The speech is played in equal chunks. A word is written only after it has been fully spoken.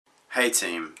Hey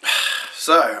team.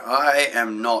 So, I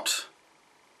am not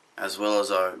as well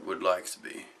as I would like to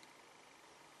be.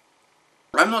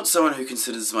 I'm not someone who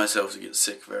considers myself to get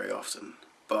sick very often,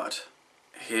 but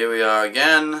here we are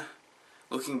again.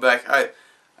 Looking back, I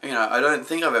don't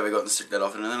think I've ever gotten sick that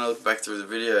often, and then I look back through the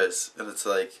videos and it's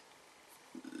like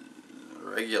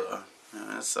regular.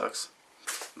 That sucks.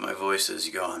 My voice has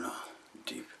gone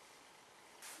deep.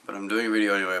 But I'm doing a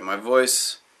video anyway. My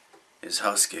voice is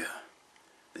huskier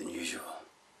than usual.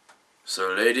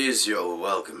 So ladies, you're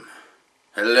welcome.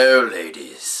 Hello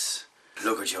ladies.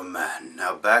 Look at your man.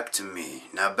 Now back to me.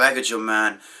 Now back at your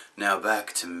man. Now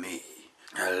back to me.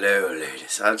 Hello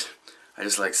ladies. I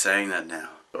just like saying that now.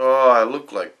 Oh, I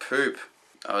look like poop.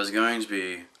 I was going to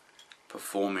be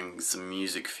performing some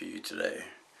music for you today,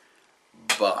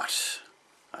 but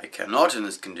I cannot in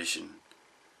this condition.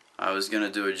 I was going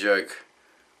to do a joke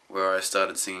where I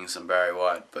started singing some Barry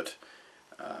White, but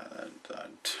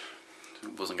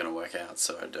it wasn't going to work out,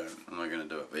 so I'm not going to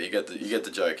do it. But you get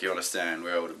the joke. You understand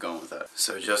where I would have gone with that.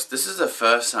 So this is the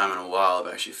first time in a while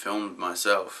I've actually filmed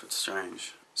myself. It's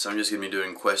strange. So I'm just going to be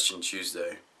doing Question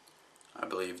Tuesday, I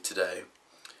believe, today.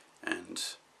 And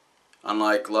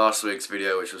unlike last week's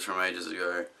video, which was from ages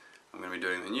ago, I'm going to be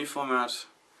doing the new format,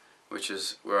 which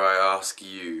is where I ask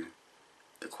you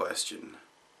the question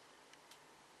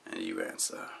and you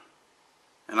answer.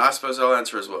 And I suppose I'll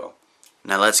answer as well.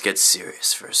 Now let's get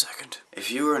serious for a second. If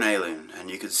you were an alien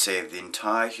and you could save the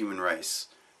entire human race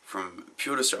from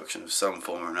pure destruction of some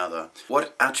form or another,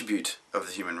 what attribute of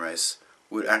the human race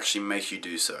would actually make you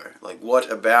do so? Like, what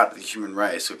about the human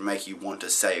race would make you want to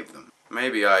save them?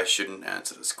 Maybe I shouldn't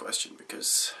answer this question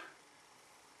because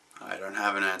I don't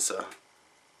have an answer.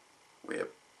 We're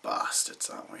bastards,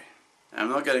 aren't we? And I'm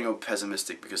not getting all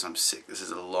pessimistic because I'm sick. This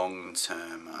is a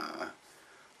long-term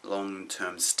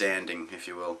standing, if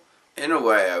you will. In a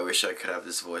way, I wish I could have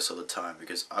this voice all the time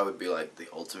because I would be like the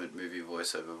ultimate movie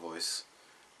voiceover voice.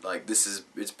 Like,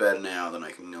 it's better now than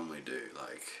I can normally do.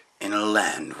 Like, in a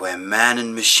land where man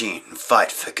and machine fight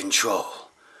for control,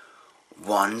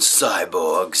 one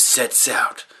cyborg sets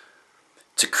out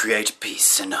to create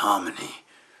peace and harmony.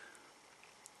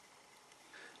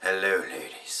 Hello,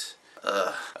 ladies. I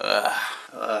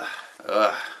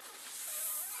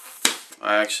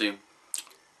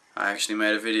actually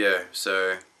made a video,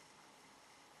 so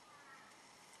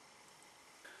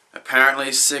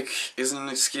apparently sick isn't an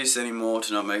excuse anymore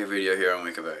to not make a video here on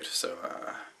weekofeight. So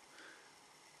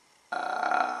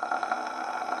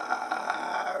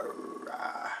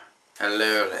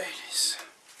hello ladies.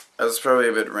 That was probably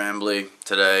a bit rambly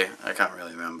today. I can't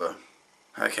really remember.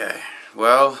 Okay,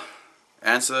 well,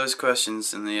 answer those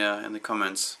questions in the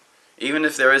comments. Even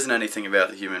if there isn't anything about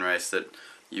the human race that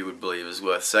you would believe is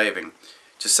worth saving,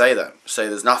 just say that. Say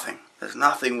there's nothing. There's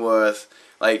nothing worth.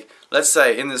 Like, let's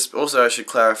say in this. Also, I should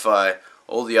clarify,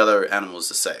 all the other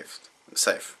animals are safe,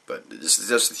 but it's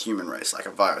just the human race, like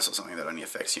a virus or something that only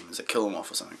affects humans, that kill them off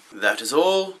or something. That is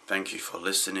all. Thank you for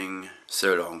listening.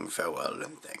 So long, farewell,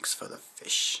 and thanks for the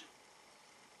fish.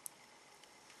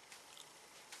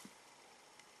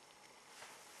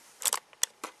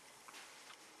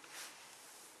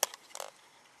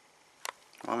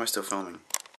 Why am I still filming?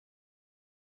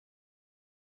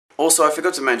 Also, I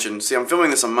forgot to mention, see, I'm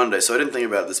filming this on Monday, so I didn't think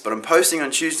about this, but I'm posting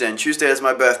on Tuesday, and Tuesday is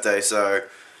my birthday, so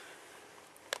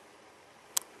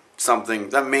something,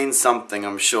 that means something,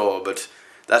 I'm sure, but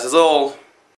that is all.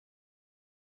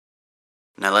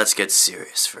 Now let's get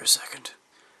serious for a second.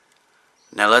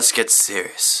 Now let's get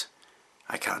serious.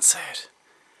 I can't say it.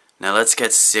 Now let's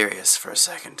get serious for a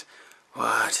second.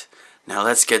 What? Now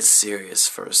let's get serious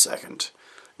for a second.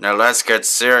 Now let's get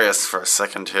serious for a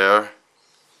second here.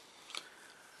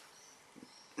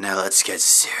 Now let's get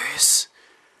serious.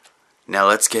 Now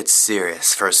let's get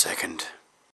serious for a second.